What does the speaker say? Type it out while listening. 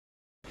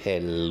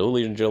Hello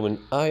ladies and gentlemen,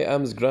 I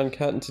am Grand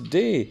Cat and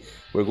today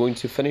we're going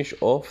to finish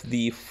off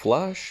the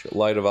Flash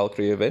Lyra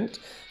Valkyria event.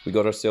 We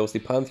got ourselves the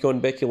Pantheon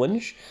Becky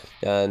Lynch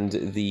and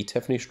the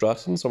Tiffany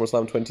Stratton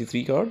SummerSlam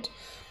 23 card.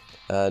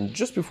 And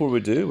just before we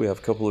do, we have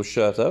a couple of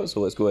shout outs, so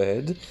let's go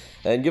ahead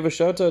and give a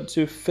shout out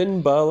to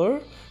Finn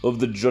Balor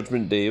of the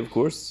Judgment Day, of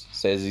course.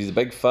 Says he's a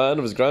big fan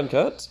of his Grand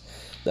Cat.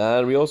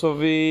 And we also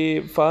have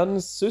a fan,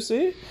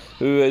 Susie,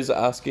 who is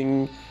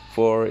asking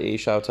for a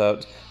shout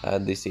out,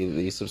 and they say that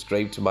they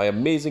subscribe to my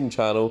amazing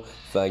channel.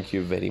 Thank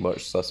you very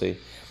much, Susie.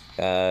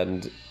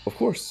 And of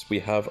course we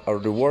have our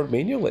reward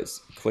mania. Let's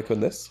click on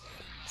this,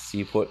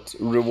 see what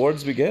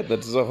rewards we get.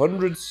 That is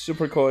 100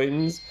 super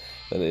coins.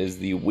 That is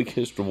the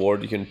weakest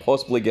reward you can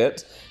possibly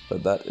get,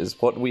 but that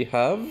is what we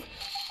have.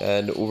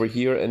 And over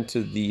here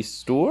into the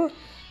store,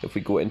 if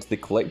we go into the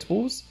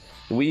collectibles,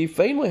 we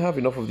finally have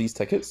enough of these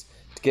tickets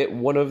to get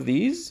one of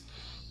these.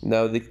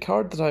 Now, the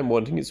card that I'm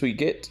wanting is so we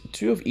get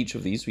 2 of each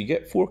of these, so we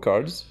get 4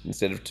 cards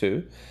instead of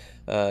 2.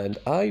 And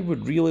I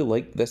would really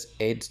like this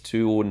Ed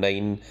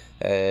 209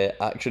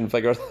 action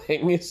figure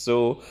thing,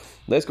 so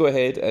let's go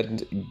ahead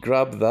and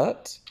grab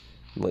that.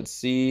 Let's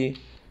see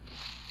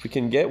if we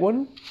can get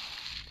one.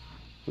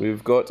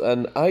 We've got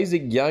an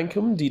Isaac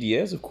Yankem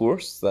DDS, of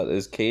course, that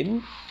is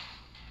Kane.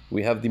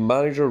 We have the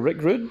manager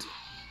Rick Rude.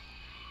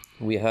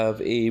 We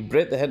have a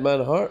Bret the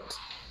Hitman Hart.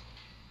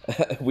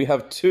 We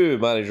have 2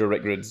 manager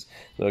Rick Rudes.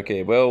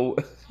 Okay, well,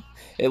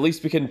 at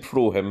least we can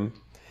pro him.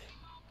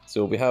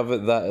 So we have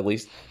that at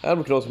least. And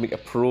we can also make a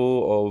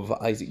pro of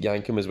Isaac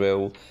Yankem as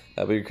well.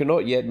 But we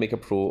cannot yet make a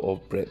pro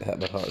of Bret the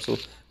Hitman Hart. So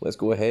let's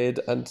go ahead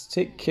and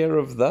take care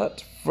of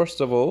that first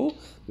of all,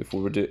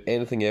 before we do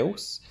anything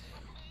else.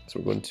 So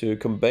we're going to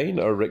combine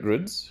our Rick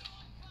Rudes.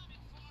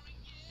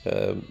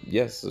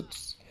 Yes,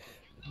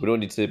 we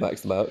don't need to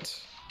max them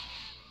out.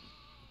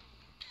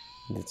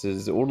 This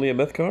is only a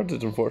myth card.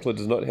 It unfortunately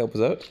does not help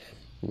us out.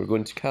 We're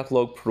going to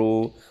Catalog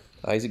Pro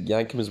Isaac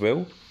Yankem as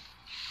well.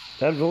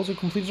 And we've also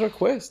completed our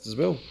quest as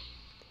well.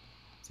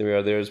 So we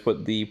are, there's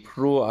what the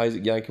Pro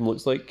Isaac Yankem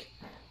looks like.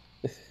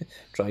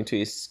 Trying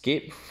to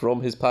escape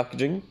from his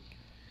packaging.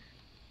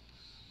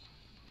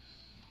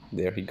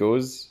 There he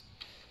goes.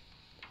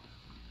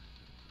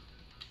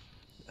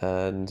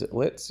 And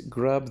let's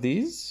grab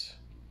these.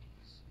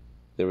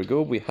 There we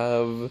go. We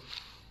have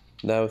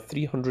now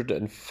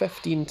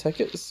 315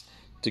 tickets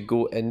to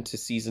go into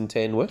Season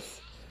 10 with.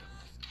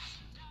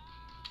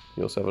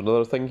 We also have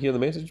another thing here in the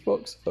message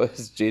box. Oh,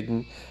 it's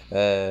Jaden.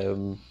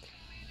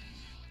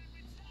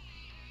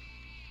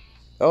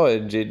 Oh,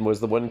 and Jaden was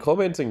the one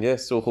commenting,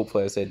 yes, so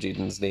hopefully I said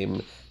Jaden's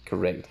name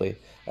correctly.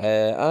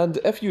 And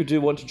if you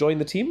do want to join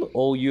the team,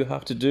 all you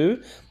have to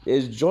do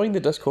is join the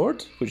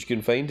Discord, which you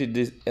can find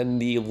in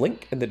the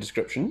link in the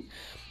description,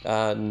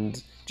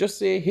 and just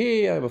say,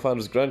 hey, I'm a fan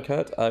of Grand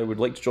Cat, I would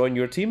like to join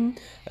your team,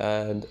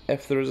 and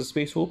if there is a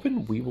space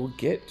open, we will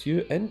get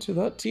you into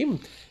that team.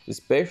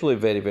 Especially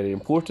very, very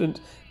important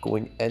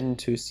going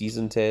into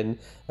Season 10.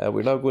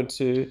 We're now going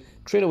to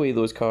train away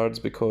those cards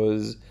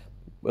because,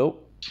 well,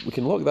 we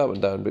can lock that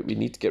one down, but we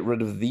need to get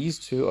rid of these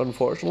 2,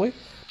 unfortunately,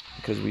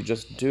 because we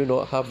just do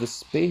not have the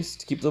space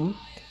to keep them.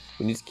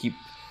 We need to keep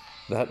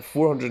that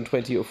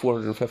 420 or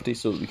 450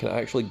 so that we can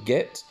actually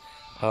get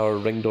our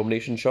Ring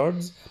Domination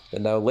shards.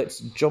 And now let's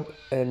jump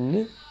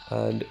in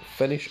and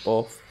finish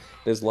off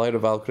this Lyra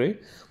Valkyrie.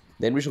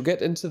 Then we shall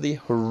get into the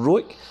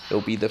heroic.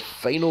 It'll be the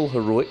final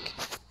heroic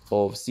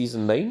of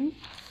Season 9.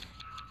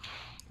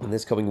 And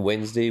this coming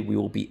Wednesday we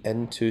will be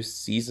into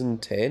Season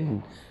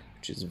 10,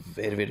 which is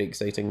very, very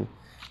exciting.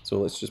 So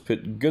let's just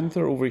put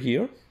Gunther over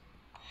here.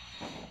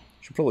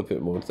 Should probably put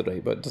him on to the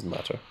right, but it doesn't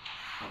matter.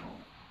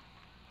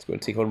 It's going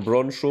to take on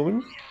Braun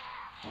Strowman,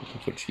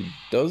 which he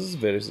does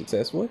very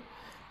successfully.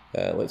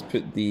 Let's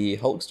put the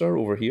Hulkster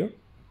over here.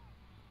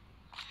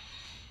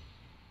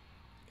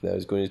 Now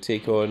he's going to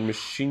take on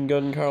Machine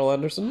Gun Carl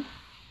Anderson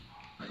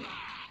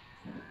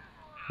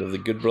of the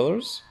Good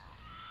Brothers.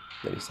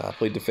 Then he's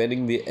happily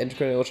defending the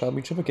Intercontinental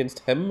Championship against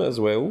him as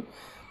well.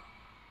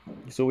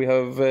 So we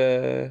have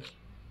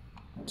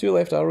 2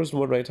 left arrows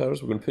and 1 right arrow.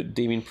 So we're going to put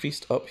Damien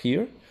Priest up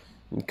here.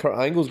 And Kurt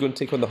Angle's going to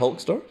take on the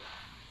Hulkster.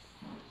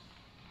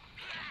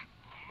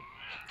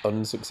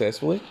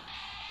 Unsuccessfully.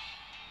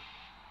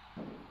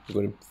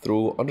 We're going to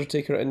throw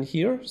Undertaker in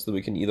here so that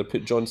we can either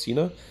put John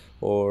Cena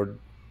or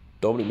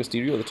Dominic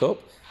Mysterio at the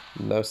top.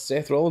 Now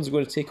Seth Rollins is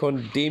going to take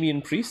on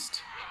Damien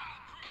Priest.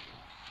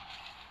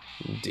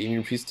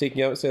 Damien Priest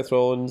taking out Seth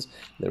Rollins.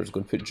 Then we're just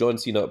going to put John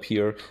Cena up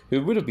here,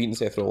 who would have beaten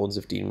Seth Rollins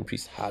if Damien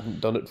Priest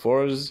hadn't done it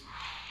for us.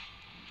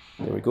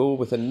 There we go,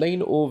 with a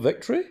 9-0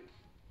 victory.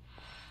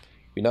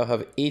 We now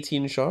have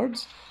 18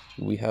 shards.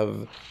 We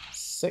have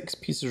 6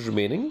 pieces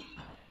remaining.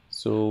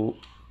 So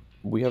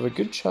we have a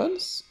good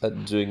chance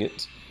at doing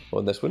it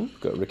on this one. We've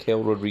got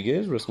Raquel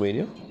Rodriguez,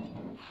 WrestleMania.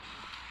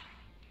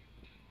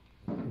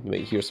 You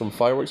might hear some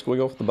fireworks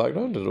going off in the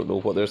background. I don't know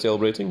what they're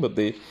celebrating, but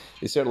they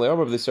certainly are.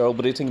 Maybe they're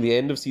celebrating the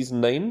end of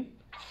Season 9,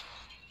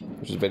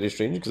 which is very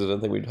strange because I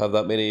don't think we'd have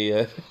that many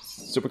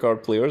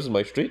Supercard players in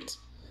my street.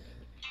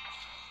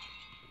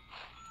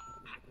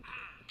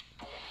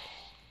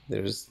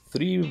 There's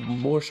 3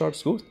 more shards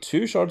to go,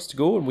 2 shards to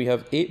go, and we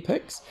have 8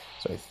 picks.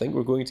 So I think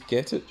we're going to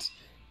get it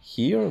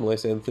here,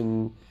 unless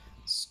anything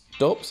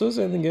stops us,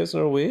 anything gets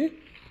in our way.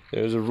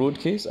 There's a road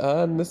case,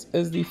 and this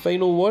is the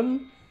final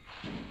one.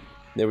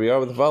 There we are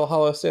with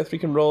Valhalla, Seth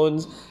freaking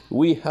Rollins.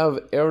 We have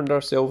earned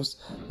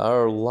ourselves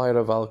our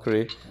Lyra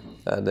Valkyrie.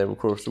 And then, of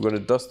course, we're going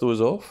to dust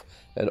those off.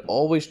 And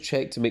always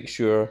check to make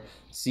sure.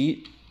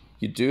 See,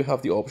 you do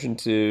have the option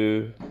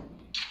to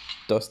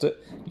dust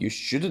it. You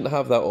shouldn't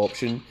have that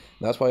option.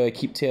 That's why I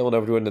keep telling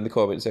everyone in the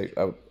comment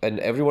section, in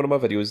every one of my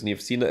videos, and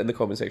you've seen it in the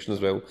comment section as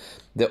well,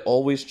 that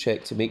always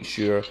check to make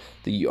sure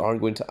that you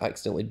aren't going to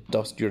accidentally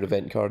dust your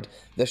event card.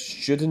 This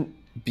shouldn't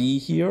be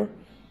here.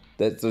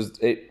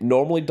 It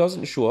normally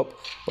doesn't show up,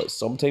 but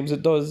sometimes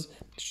it does.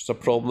 It's just a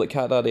problem that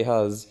Cat Daddy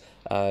has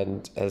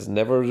and has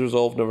never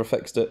resolved, never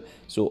fixed it.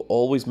 So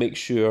always make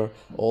sure,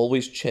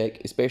 always check,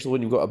 especially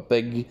when you've got a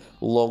big,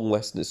 long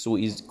list and it's so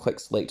easy to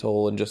click select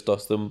all and just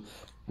dust them.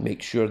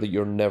 Make sure that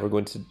you're never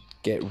going to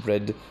get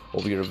rid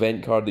of your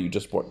event card that you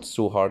just worked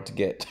so hard to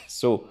get.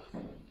 So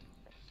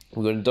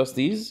we're going to dust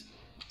these.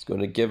 It's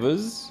going to give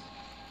us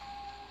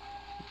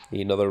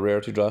another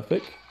rarity draft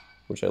pick,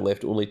 which I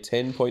left only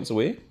 10 points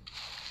away.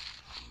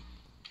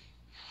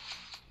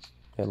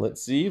 And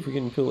let's see if we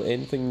can pull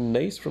anything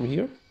nice from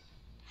here.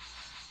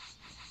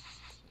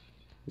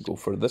 We'll go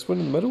for this one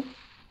in the middle.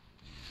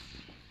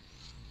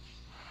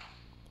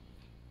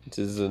 It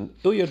is an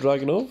Ilya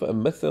Dragunov, a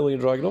Myth Ilya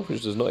Dragunov,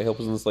 which does not help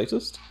us in the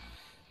slightest. So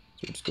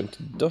we're just going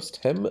to dust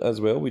him as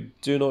well. We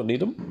do not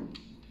need him.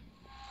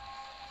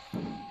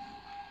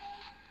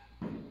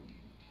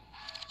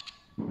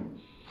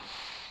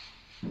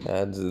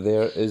 And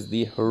there is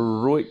the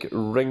heroic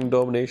ring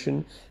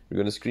domination. We're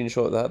going to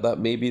screenshot that. That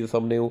may be the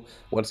thumbnail.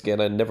 Once again,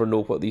 I never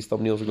know what these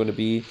thumbnails are going to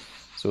be.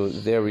 So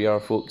there we are,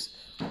 folks.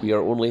 We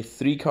are only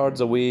 3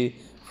 cards away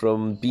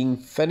from being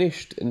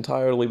finished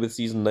entirely with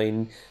Season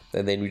 9.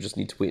 And then we just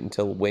need to wait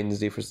until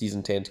Wednesday for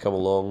Season 10 to come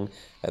along.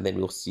 And then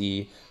we'll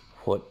see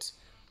what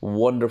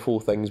wonderful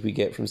things we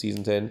get from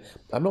Season 10.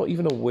 I'm not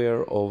even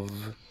aware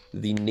of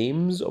the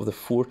names of the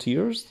 4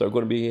 tiers that are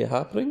going to be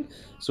happening.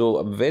 So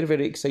I'm very,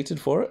 very excited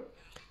for it.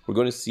 We're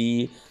going to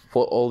see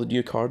what all the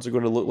new cards are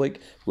going to look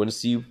like. We're going to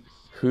see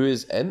who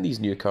is in these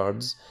new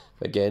cards.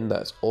 Again,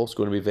 that's also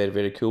going to be very,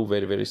 very cool,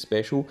 very, very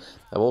special.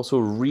 I'm also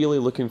really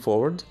looking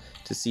forward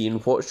to seeing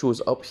what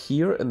shows up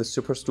here in the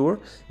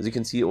Superstore. As you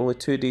can see, only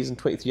 2 days and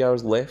 23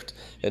 hours left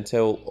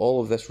until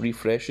all of this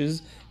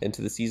refreshes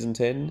into the Season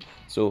 10.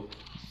 So,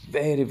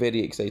 very,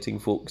 very exciting,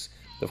 folks.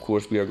 Of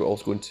course, we are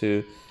also going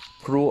to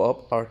pro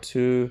up our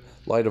 2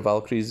 Lyra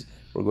Valkyries.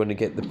 We're going to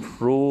get the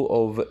pro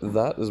of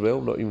that as well.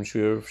 I'm not even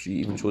sure if she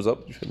even shows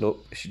up. No,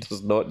 she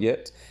does not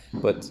yet.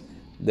 But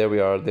there we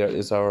are. There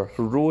is our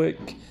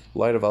heroic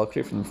Lyra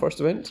Valkyrie from the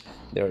first event.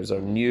 There is our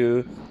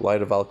new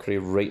Lyra Valkyrie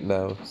right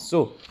now.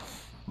 So,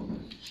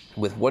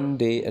 with 1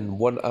 day and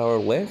 1 hour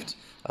left,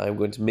 I'm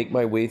going to make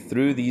my way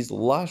through these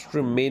last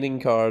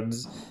remaining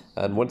cards.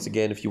 And once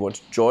again, if you want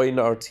to join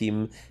our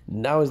team,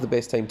 now is the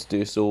best time to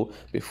do so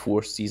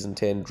before Season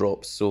 10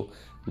 drops. So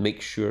make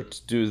sure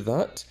to do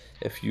that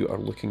if you are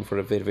looking for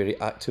a very, very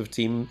active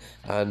team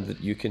and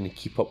that you can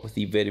keep up with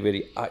the very,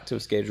 very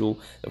active schedule.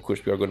 Of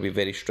course, we are going to be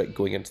very strict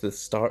going into the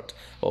start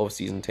of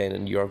Season 10,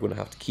 and you are going to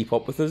have to keep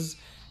up with us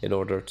in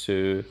order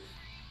to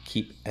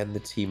keep in the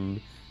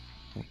team,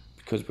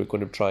 because we're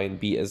going to try and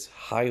be as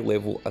high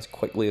level as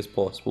quickly as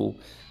possible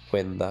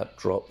when that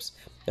drops.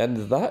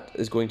 And that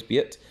is going to be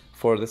it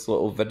for this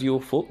little video,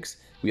 folks.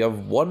 We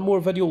have 1 more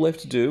video left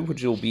to do,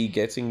 which will be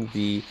getting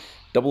the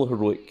double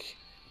heroic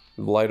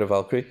Lyra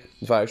Valkyrie.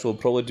 In fact, actually,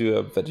 I'll probably do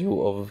a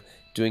video of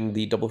doing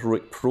the double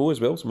heroic pro as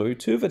well. So maybe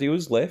 2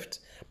 videos left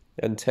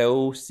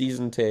until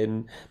Season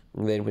 10.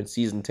 And then when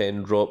Season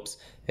 10 drops,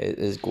 it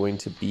is going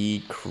to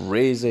be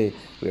crazy.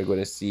 We're going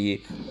to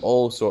see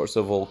all sorts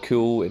of all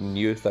cool and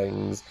new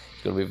things.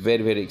 It's going to be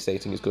very, very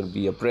exciting. It's going to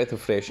be a breath of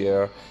fresh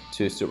air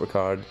to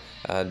Supercard,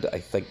 and I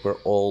think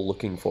we're all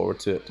looking forward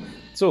to it.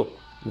 So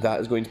that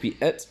is going to be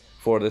it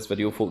for this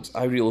video, folks.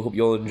 I really hope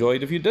you all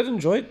enjoyed. If you did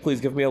enjoy it, please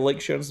give me a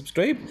like, share, and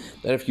subscribe.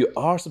 And if you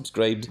are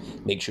subscribed,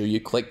 make sure you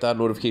click that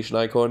notification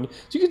icon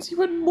so you can see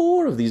when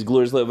more of these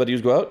glorious little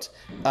videos go out.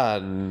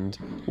 And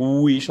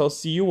we shall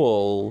see you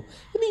all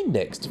in the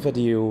next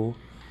video.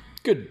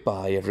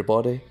 Goodbye,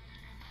 everybody.